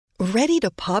Ready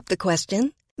to pop the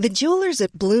question? The jewelers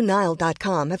at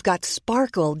BlueNile.com have got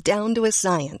sparkle down to a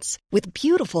science with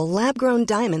beautiful lab-grown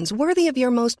diamonds worthy of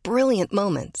your most brilliant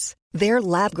moments. Their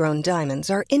lab-grown diamonds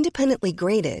are independently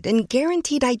graded and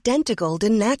guaranteed identical to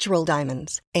natural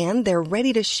diamonds, and they're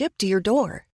ready to ship to your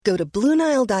door. Go to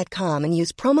BlueNile.com and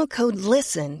use promo code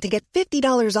LISTEN to get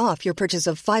 $50 off your purchase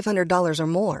of $500 or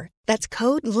more. That's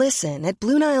code LISTEN at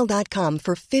BlueNile.com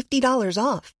for $50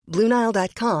 off.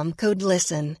 BlueNile.com, code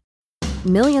LISTEN.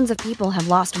 Millions of people have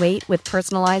lost weight with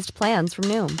personalized plans from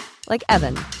Noom. Like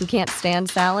Evan, who can't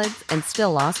stand salads and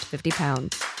still lost 50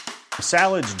 pounds.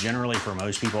 Salads generally for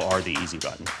most people are the easy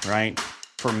button, right?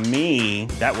 For me,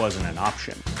 that wasn't an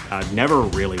option. I never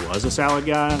really was a salad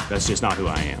guy. That's just not who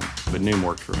I am. But Noom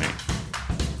worked for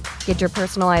me. Get your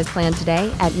personalized plan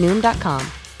today at Noom.com.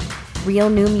 Real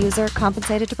Noom user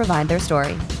compensated to provide their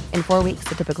story. In 4 weeks,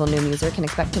 the typical Noom user can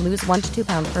expect to lose 1 to 2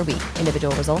 pounds per week.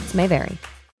 Individual results may vary.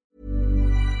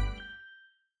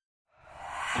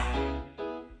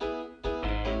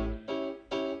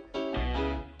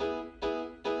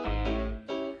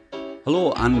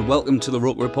 Hello and welcome to the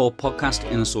Roker Report podcast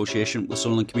in association with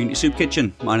Sunderland Community Soup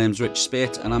Kitchen. My name's Rich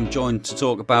Spate and I'm joined to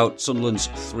talk about Sunderland's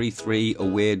 3-3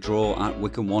 away draw at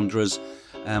Wycombe Wanderers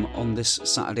on this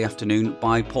Saturday afternoon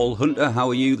by Paul Hunter. How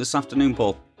are you this afternoon,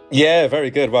 Paul? Yeah, very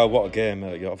good. Well, what a game.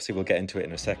 Obviously we'll get into it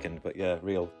in a second, but yeah,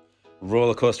 real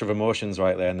roller coaster of emotions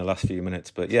right there in the last few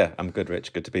minutes. But yeah, I'm good,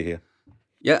 Rich. Good to be here.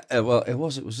 Yeah, well, it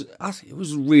was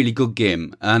a really good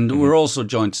game, and we're also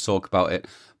joined to talk about it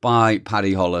by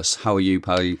Paddy Hollis. How are you,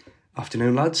 Paddy?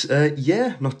 Afternoon, lads.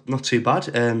 Yeah, not too bad.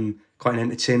 Quite an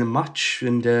entertaining match,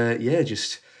 and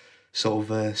just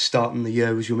sort of starting the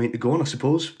year as you're meant to go on, I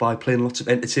suppose, by playing lots of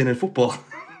entertaining football.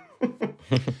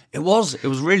 It was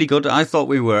really good. I thought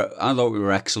we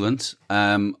were excellent.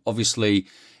 Obviously,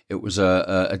 it was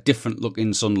a different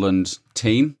looking Sunderland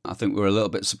team. I think we were a little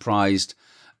bit surprised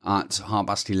at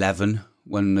 11:30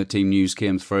 when the team news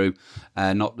came through,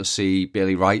 not to see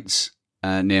Bailey Wright's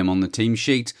name on the team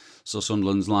sheet. So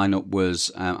Sunderland's lineup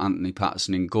was Anthony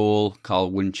Patterson in goal,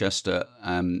 Carl Winchester,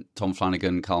 Tom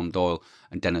Flanagan, Callum Doyle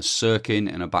and Dennis Serkin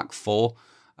in a back four.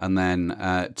 And then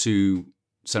two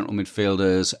central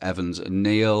midfielders, Evans and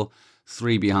Neil.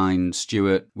 Three behind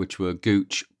Stewart, which were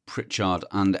Gooch, Pritchard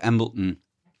and Embleton.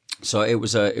 So it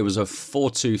was a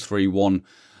 4-2-3-1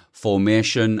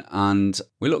 formation, and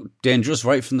we looked dangerous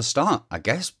right from the start, I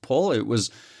guess, Paul. It was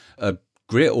a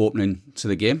great opening to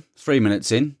the game. 3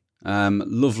 minutes in,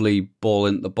 lovely ball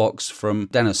into the box from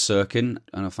Dennis Serkin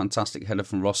and a fantastic header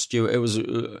from Ross Stewart. It was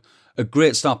a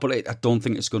great start, but I don't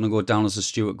think it's going to go down as a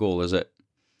Stewart goal, is it?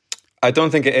 I don't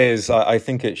think it is. I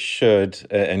think it should.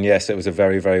 And yes, it was a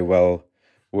very, very well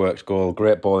worked goal.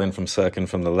 Great ball in from Serkin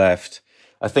from the left.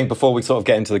 I think before we sort of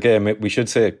get into the game, we should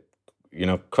say,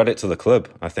 credit to the club,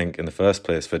 I think, in the first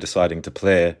place for deciding to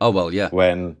play. Oh, well, yeah.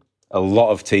 When a lot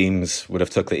of teams would have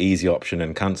took the easy option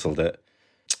and cancelled it.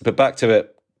 But back to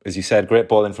it, as you said, great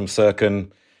ball in from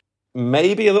Serkin.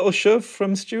 Maybe a little shove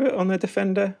from Stewart on the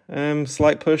defender.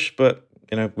 Slight push, but,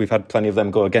 we've had plenty of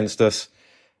them go against us.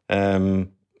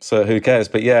 So who cares?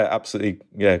 But yeah, absolutely,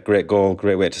 great goal,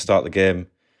 great way to start the game.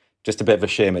 Just a bit of a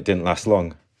shame it didn't last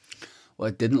long. Well,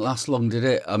 it didn't last long, did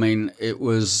it? I mean, it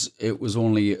was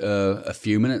only a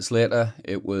few minutes later.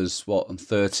 It was,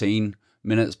 13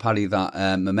 minutes, Paddy, that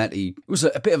Mehmeti... It was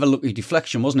a bit of a lucky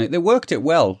deflection, wasn't it? They worked it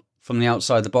well from the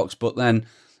outside the box, but then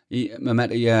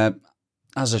Mehmeti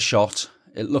has a shot.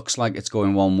 It looks like it's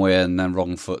going one way and then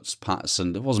wrong foots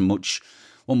Patterson. There wasn't much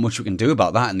we can do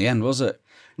about that in the end, was it?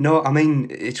 No, I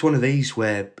mean, it's one of these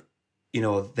where,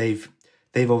 they've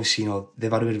obviously,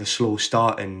 they've had a bit of a slow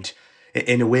start, and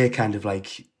in a way, kind of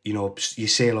like, you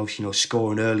say, obviously,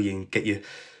 scoring early and get you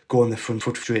go on the front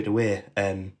foot straight away.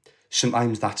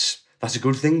 Sometimes that's a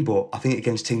good thing, but I think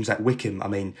against teams like Wycombe, I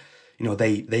mean,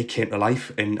 they came to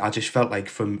life, and I just felt like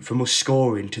from us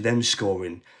scoring to them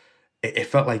scoring, it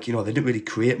felt like, they didn't really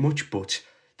create much, but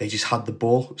they just had the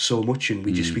ball so much, and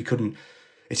we couldn't.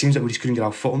 It seems like we just couldn't get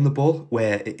our foot on the ball,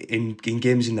 where in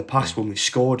games in the past when we've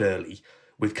scored early,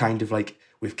 we've kind of like,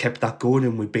 we've kept that going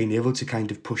and we've been able to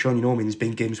kind of push on. There's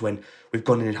been games when we've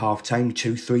gone in at half time,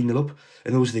 2-3-0 up,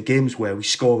 and those are the games where we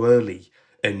score early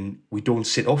and we don't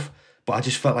sit off. But I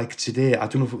just felt like today, I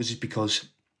don't know if it was just because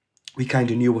we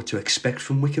kind of knew what to expect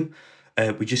from Wycombe.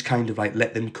 We just kind of like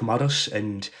let them come at us,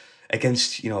 and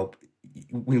against,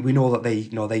 we know that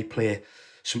they play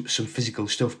some physical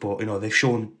stuff, but they've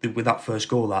shown with that first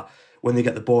goal that when they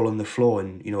get the ball on the floor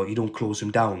and you don't close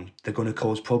them down, they're going to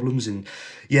cause problems. And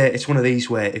yeah, it's one of these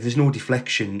where if there's no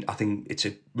deflection, I think it's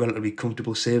a relatively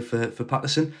comfortable save for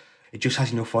Patterson. It just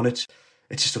has enough on it.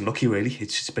 It's just unlucky, really.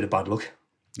 It's just a bit of bad luck.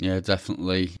 Yeah,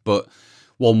 definitely. But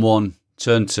 1-1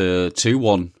 turned to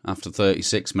 2-1 after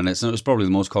 36 minutes, and it was probably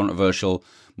the most controversial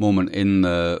moment in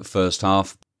the first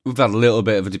half. We've had a little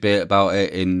bit of a debate about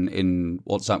it in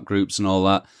WhatsApp groups and all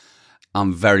that.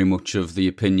 I'm very much of the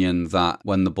opinion that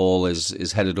when the ball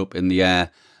is headed up in the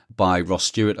air by Ross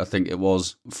Stewart, I think it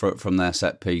was, from their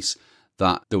set piece,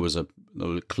 that there was a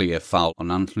clear foul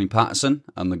on Anthony Patterson,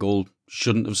 and the goal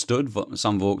shouldn't have stood.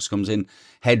 Sam Vokes comes in,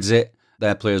 heads it.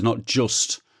 Their player's not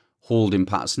just holding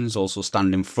Patterson, he's also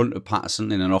standing in front of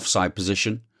Patterson in an offside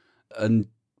position, and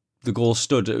the goal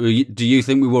stood. Do you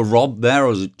think we were robbed there,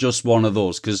 or is it just one of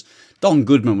those? Because Don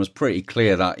Goodman was pretty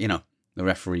clear that, the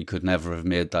referee could never have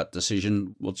made that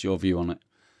decision. What's your view on it?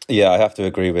 Yeah, I have to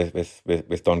agree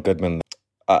with Don Goodman.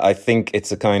 I think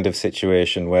it's a kind of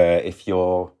situation where if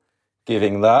you're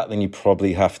giving that, then you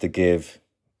probably have to give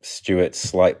Stewart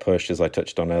slight push, as I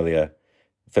touched on earlier.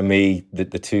 For me, the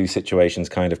two situations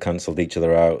kind of cancelled each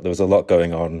other out. There was a lot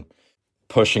going on,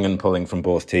 pushing and pulling from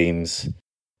both teams.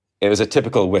 It was a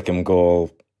typical Wycombe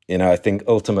goal. I think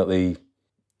ultimately,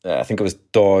 I think it was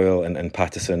Doyle and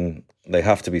Patterson. They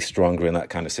have to be stronger in that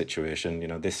kind of situation.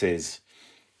 This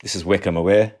is Wycombe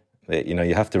away.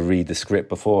 You have to read the script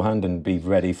beforehand and be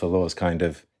ready for those kind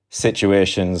of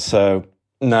situations. So,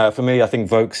 no, for me, I think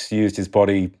Vokes used his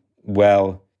body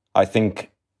well. I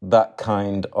think that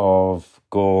kind of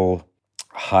goal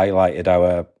highlighted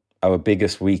our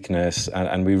biggest weakness,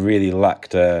 and we really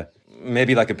lacked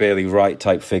maybe like a Bailey Wright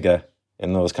type figure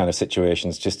in those kind of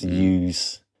situations, just to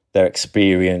use their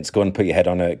experience, go and put your head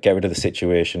on it, get rid of the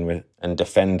situation and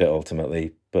defend it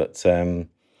ultimately. But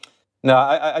no,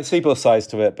 I see both sides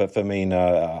to it, but for me,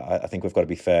 no, I think we've got to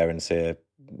be fair and say,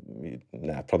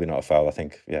 no, probably not a foul, I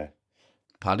think, yeah.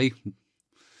 Paddy,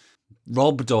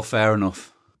 robbed or fair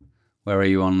enough? Where are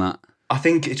you on that? I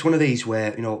think it's one of these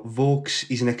where, Vokes,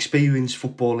 he's an experienced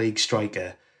Football League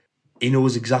striker. He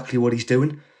knows exactly what he's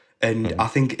doing. And I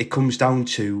think it comes down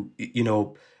to,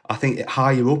 I think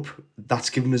higher up, that's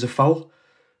given us a foul.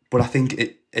 But I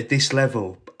think at this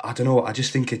level, I don't know, I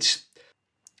just think it's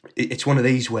one of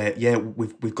these where, yeah,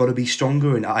 we've got to be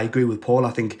stronger. And I agree with Paul.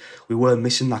 I think we were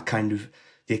missing that kind of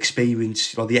the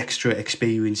experience, or the extra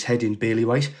experience heading Bailey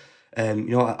Wright.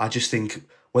 I just think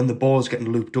when the ball's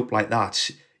getting looped up like that,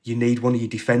 you need one of your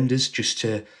defenders just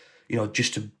to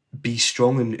be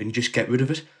strong and just get rid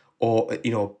of it. Or,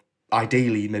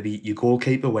 ideally, maybe your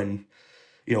goalkeeper when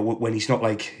he's not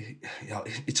like,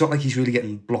 it's not like he's really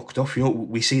getting blocked off.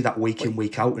 We see that week in,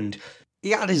 week out, and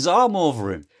he had his arm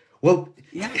over him. Well,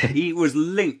 yeah, he was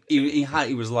linked. He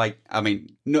was like,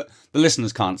 no, the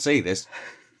listeners can't see this,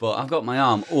 but I've got my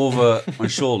arm over my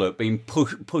shoulder, being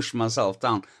pushed myself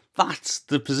down. That's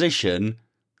the position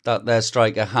that their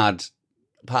striker had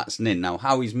Patterson in. Now,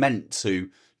 how he's meant to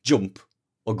jump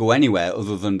or go anywhere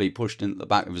other than be pushed into the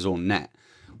back of his own net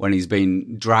when he's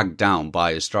been dragged down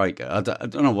by a striker, I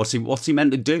don't know, what's he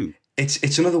meant to do?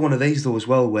 It's another one of these though as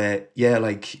well where, yeah,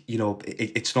 like,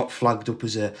 it's not flagged up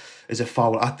as a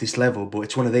foul at this level, but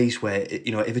it's one of these where,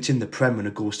 if it's in the Prem and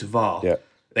it goes to VAR, yeah,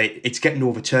 it's getting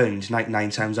overturned 99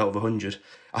 times out of 100.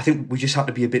 I think we just have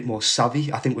to be a bit more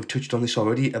savvy. I think we've touched on this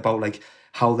already about like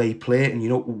how they play, and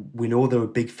we know they're a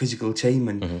big physical team,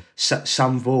 and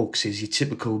Sam Vokes is your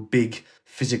typical big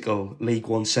physical League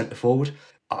One centre forward.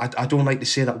 I don't like to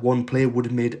say that one player would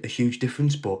have made a huge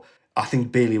difference, but I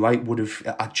think Bailey Wright would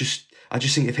have. I just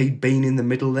think if he'd been in the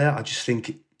middle there, I just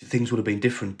think things would have been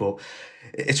different. But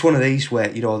it's one of these where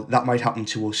that might happen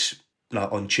to us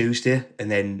on Tuesday, and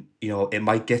then it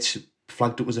might get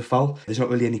flagged up as a foul. There's not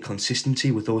really any consistency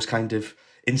with those kind of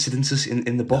incidences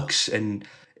in the box, and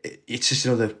it's just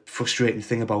another frustrating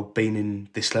thing about being in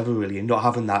this level really, and not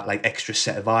having that like extra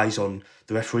set of eyes on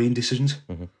the refereeing decisions.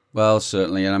 Mm-hmm. Well,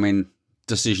 certainly, and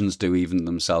decisions do even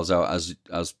themselves out. As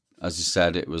you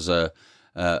said, it was a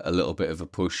little bit of a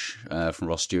push from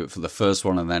Ross Stewart for the first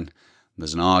one, and then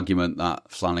there's an argument that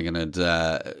Flanagan had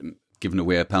given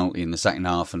away a penalty in the second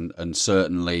half, and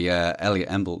certainly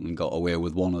Elliot Embleton got away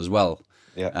with one as well.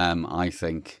 Yeah. I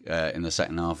think in the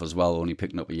second half as well, only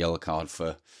picking up a yellow card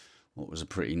for what was a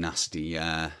pretty nasty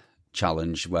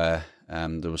challenge where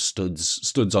there were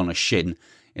studs on a shin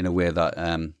in a way that,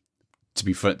 to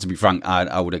be frank,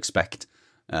 I would expect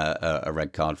a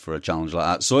red card for a challenge like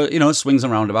that. So, swings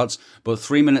and roundabouts. But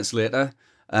 3 minutes later,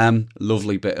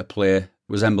 lovely bit of play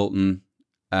was Embleton,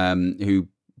 who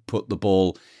put the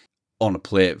ball on a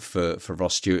plate for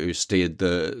Ross Stewart, who steered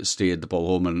the ball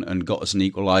home and got us an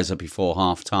equaliser before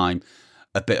half time.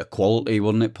 A bit of quality,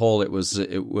 wasn't it, Paul? It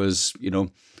was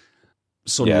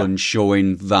Sunderland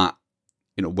showing that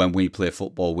when we play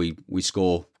football, we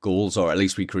score goals, or at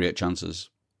least we create chances.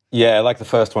 Yeah, like the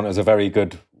first one, it was a very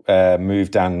good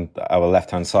move down our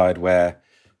left-hand side where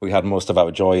we had most of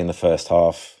our joy in the first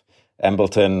half.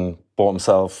 Embleton bought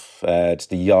himself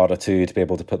just a yard or two to be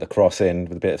able to put the cross in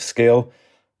with a bit of skill.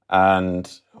 And,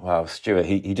 wow, Stuart,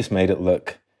 he just made it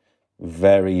look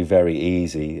very, very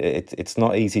easy. It's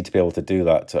not easy to be able to do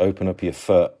that, to open up your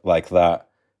foot like that,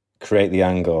 create the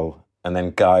angle, and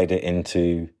then guide it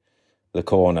into the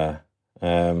corner.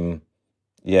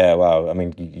 Yeah, wow. I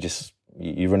mean,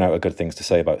 you run out of good things to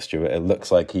say about Stuart. It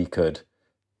looks like he could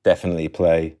definitely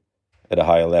play at a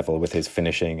higher level with his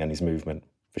finishing and his movement,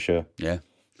 for sure. Yeah.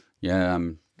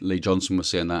 Lee Johnson was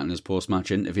saying that in his post-match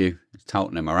interview,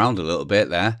 touting him around a little bit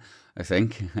there, I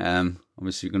think.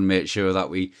 Obviously, we're going to make sure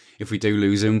that if we do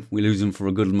lose him, we lose him for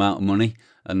a good amount of money,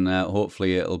 and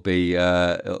hopefully it'll be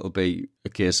a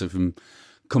case of him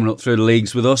coming up through the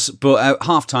leagues with us. But at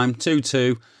half-time,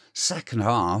 2-2, second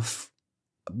half,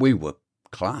 we were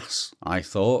class, I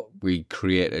thought. We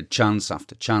created chance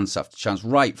after chance after chance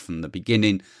right from the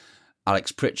beginning.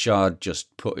 Alex Pritchard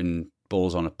just putting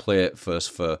balls on a plate,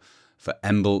 first for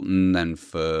Embleton, then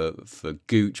for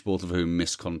Gooch, both of whom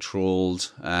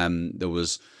miscontrolled. There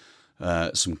was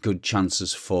some good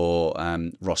chances for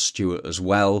Ross Stewart as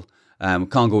well. We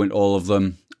can't go into all of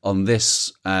them on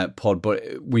this pod, but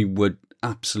we were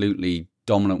absolutely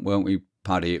dominant, weren't we,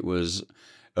 Paddy? It was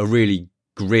a really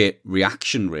great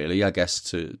reaction, really, I guess,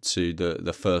 to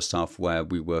the first half where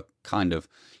we were kind of,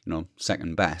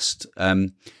 second best.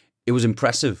 It was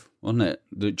impressive, wasn't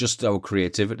it? Just our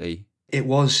creativity. It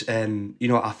was, I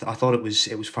thought it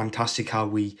was fantastic how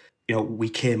we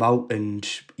came out, and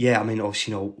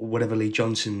obviously, whatever Lee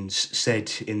Johnson's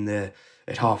said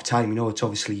at half time, it's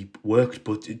obviously worked.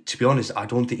 But to be honest, I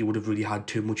don't think he would have really had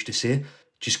too much to say.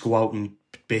 Just go out and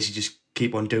basically just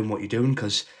keep on doing what you're doing,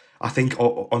 because I think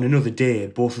on another day,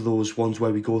 both of those ones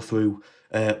where we go through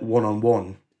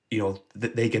 1-on-1,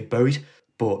 they get buried.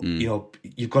 But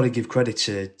you've got to give credit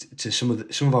to some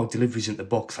of our deliveries in the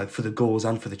box, like for the goals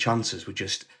and for the chances. Were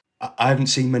just, I haven't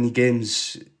seen many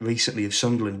games recently of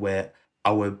Sunderland where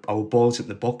our balls at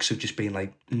the box have just been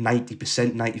like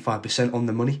 90%, 95% on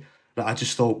the money. Like, I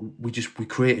just thought we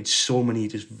created so many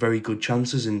just very good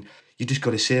chances, and you just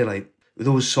got to say, like, with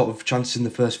those sort of chances in the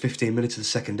first 15 minutes of the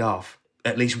second half,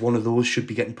 at least one of those should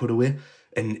be getting put away,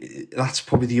 and that's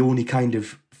probably the only kind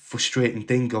of frustrating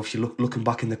thing of you looking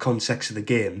back in the context of the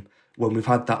game when we've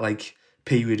had that like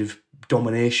period of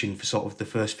domination for sort of the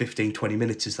first 15-20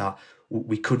 minutes, is that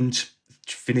we couldn't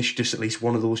finish just at least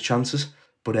one of those chances.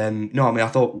 But I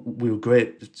thought we were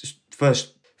great.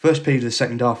 First period of the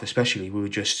second half especially,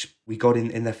 we got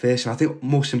in their face, and I think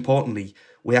most importantly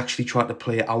we actually tried to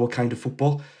play our kind of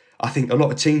football. I think a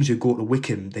lot of teams who go to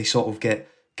Wickham, they sort of get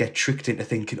tricked into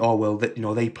thinking, oh well, that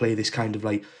they play this kind of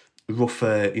like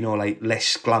rougher, like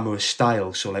less glamorous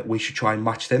style, so like we should try and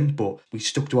match them. But we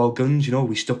stuck to our guns,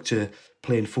 we stuck to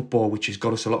playing football, which has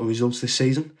got us a lot of results this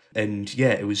season. And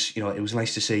yeah, it was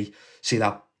nice to see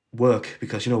that work,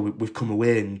 because we've come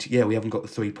away and we haven't got the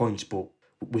 3 points, but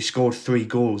we scored 3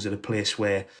 goals at a place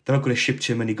where they're not going to ship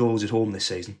too many goals at home this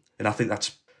season, and I think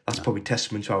that's probably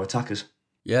testament to our attackers.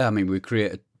 Yeah, I mean, we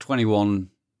created 20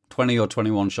 or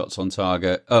 21 shots on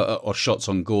target, or shots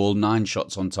on goal, 9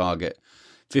 shots on target,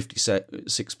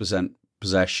 56%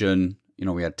 possession.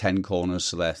 We had 10 corners,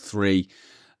 so they're 3.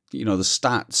 The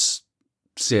stats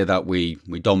say that we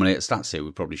dominate. Stats say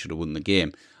we probably should have won the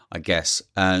game, I guess.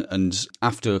 And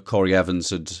after Corey Evans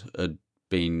had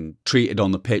been treated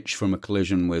on the pitch from a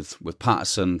collision with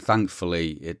Patterson,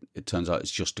 thankfully it turns out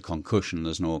it's just a concussion.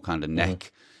 There's no kind of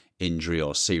neck injury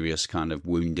or serious kind of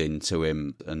wounding to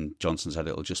him. And Johnson said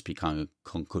it'll just be kind of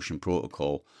concussion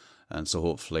protocol. And so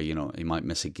hopefully, he might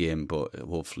miss a game, but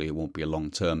hopefully it won't be a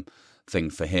long-term thing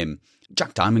for him.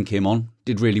 Jack Diamond came on,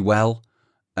 did really well.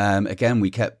 Again, we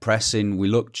kept pressing, we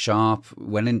looked sharp,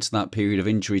 went into that period of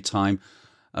injury time.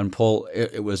 And Paul,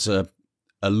 it was a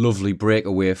lovely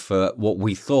breakaway for what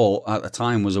we thought at the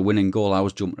time was a winning goal. I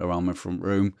was jumping around my front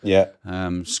room,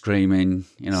 screaming,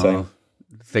 Same.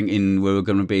 Thinking we were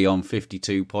going to be on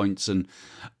 52 points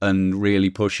and really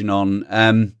pushing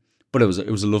on. But it was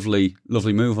a lovely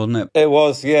move, wasn't it? It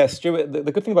was, yeah. Stuart.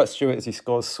 The good thing about Stuart is he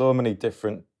scores so many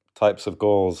different types of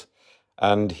goals,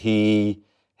 and he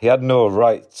had no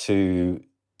right to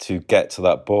get to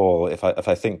that ball. If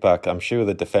I think back, I'm sure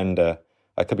the defender,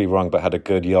 I could be wrong, but had a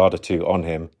good yard or two on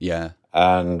him. Yeah.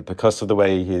 And because of the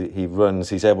way he runs,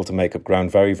 he's able to make up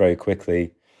ground very, very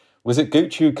quickly. Was it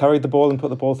Gooch who carried the ball and put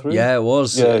the ball through? Yeah, it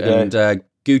was. Yeah, and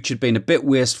Gooch had been a bit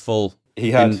wasteful.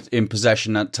 He had in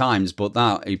possession at times, but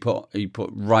that he put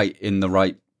right in the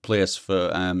right place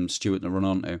for Stewart to run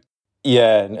onto.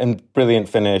 Yeah, and brilliant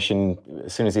finish. And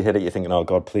as soon as he hit it, you're thinking, oh,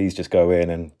 God, please just go in.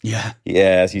 And Yeah,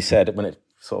 as you said, when it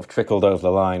sort of trickled over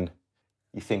the line,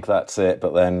 you think that's it.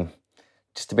 But then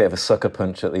just a bit of a sucker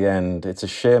punch at the end. It's a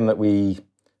shame that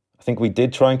I think we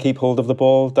did try and keep hold of the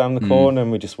ball down the corner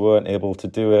and we just weren't able to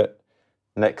do it.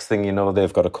 Next thing you know,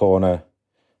 they've got a corner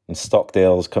and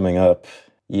Stockdale's coming up.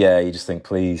 Yeah, you just think,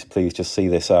 please just see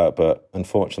this out. But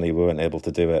unfortunately, we weren't able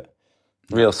to do it.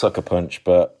 Real sucker punch,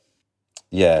 but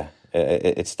yeah,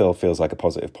 it still feels like a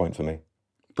positive point for me.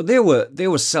 but they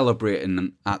were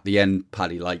celebrating at the end,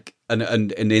 Paddy, like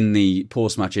and in the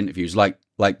post-match interviews, like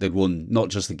they'd won not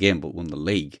just the game but won the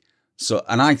league. So,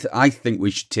 and I think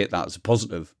we should take that as a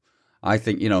positive. I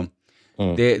think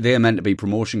they're meant to be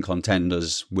promotion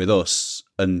contenders with us,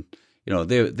 and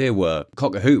they were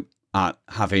cock a hoop at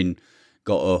having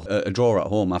got a draw at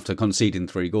home after conceding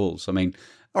 3 goals. I mean,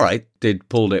 all right, they'd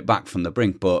pulled it back from the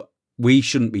brink, but we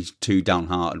shouldn't be too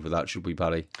downhearted with that, should we,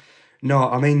 Paddy? No,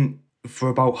 I mean, for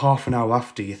about half an hour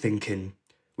after, you're thinking,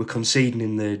 we're conceding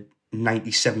in the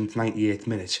 97th, 98th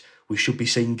minute, we should be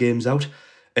seeing games out.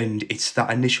 And it's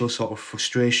that initial sort of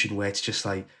frustration where it's just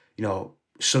like,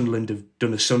 Sunderland have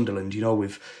done a Sunderland,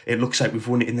 it looks like we've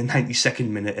won it in the 92nd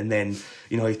minute, and then,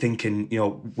 you're thinking,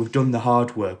 we've done the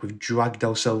hard work, we've dragged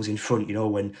ourselves in front,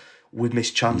 when we've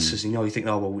missed chances, and you think,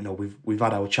 oh, well, we've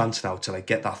had our chance now to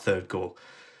get that 3rd goal.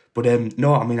 But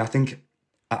no, I mean, I think,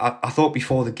 I thought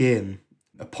before the game,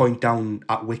 a point down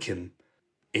at Wycombe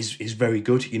is very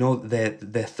good. They're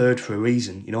 3rd for a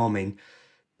reason, I mean,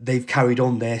 they've carried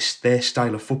on their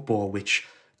style of football, which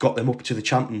got them up to the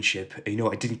Championship.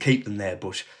 It didn't keep them there,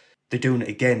 but they're doing it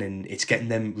again, and it's getting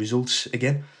them results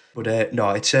again. But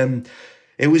no,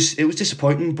 it was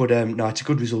disappointing, but no, it's a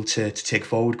good result to take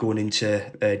forward going into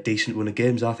a decent run of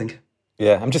games, I think.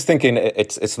 Yeah, I'm just thinking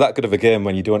it's that good of a game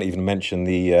when you don't even mention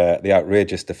the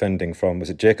outrageous defending from,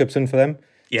 was it Jacobson for them?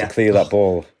 Yeah. To clear that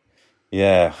ball.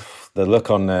 Yeah, the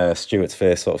look on Stewart's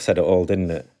face sort of said it all,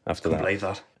 didn't it, after that? I believe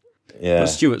that. Yeah. But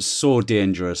Stewart's so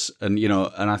dangerous, and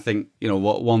and I think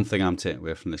what one thing I'm taking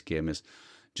away from this game is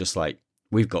just like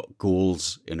we've got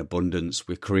goals in abundance,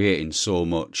 we're creating so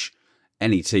much.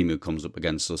 Any team who comes up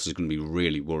against us is going to be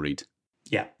really worried.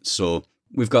 Yeah. So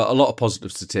we've got a lot of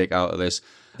positives to take out of this.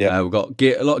 Yeah. We've got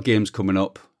a lot of games coming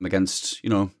up against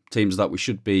teams that we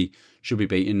should be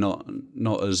beating,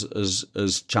 not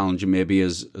as challenging maybe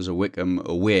as a Wycombe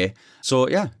away. So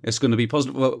yeah, it's going to be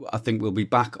positive. Well, I think we'll be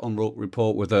back on Roke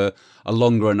Report with a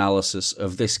longer analysis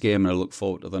of this game, and I look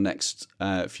forward to the next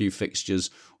few fixtures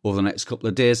over the next couple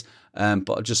of days. But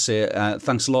I'll just say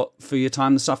thanks a lot for your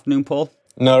time this afternoon, Paul.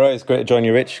 No, right, it's great to join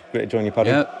you, Rich. Great to join you, Paddy.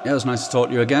 Yeah, it was nice to talk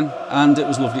to you again, and it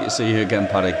was lovely to see you again,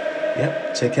 Paddy.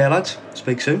 Yeah, take care, lads.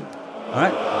 Speak soon. All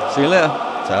right, see you later.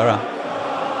 Ta-ra.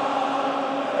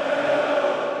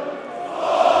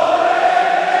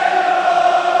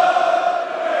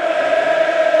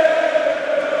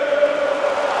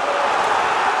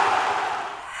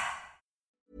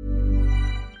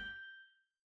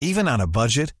 Even on a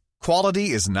budget, quality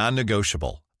is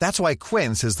non-negotiable. That's why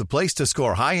Quince is the place to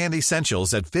score high-end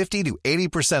essentials at 50 to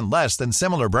 80% less than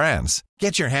similar brands.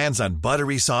 Get your hands on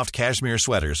buttery soft cashmere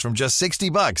sweaters from just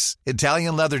 $60,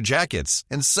 Italian leather jackets,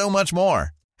 and so much more.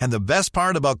 And the best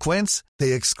part about Quince,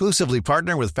 they exclusively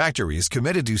partner with factories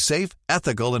committed to safe,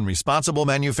 ethical, and responsible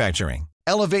manufacturing.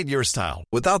 Elevate your style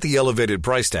without the elevated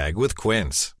price tag with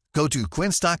Quince. Go to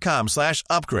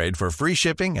quince.com/upgrade for free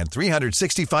shipping and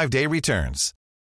 365-day returns.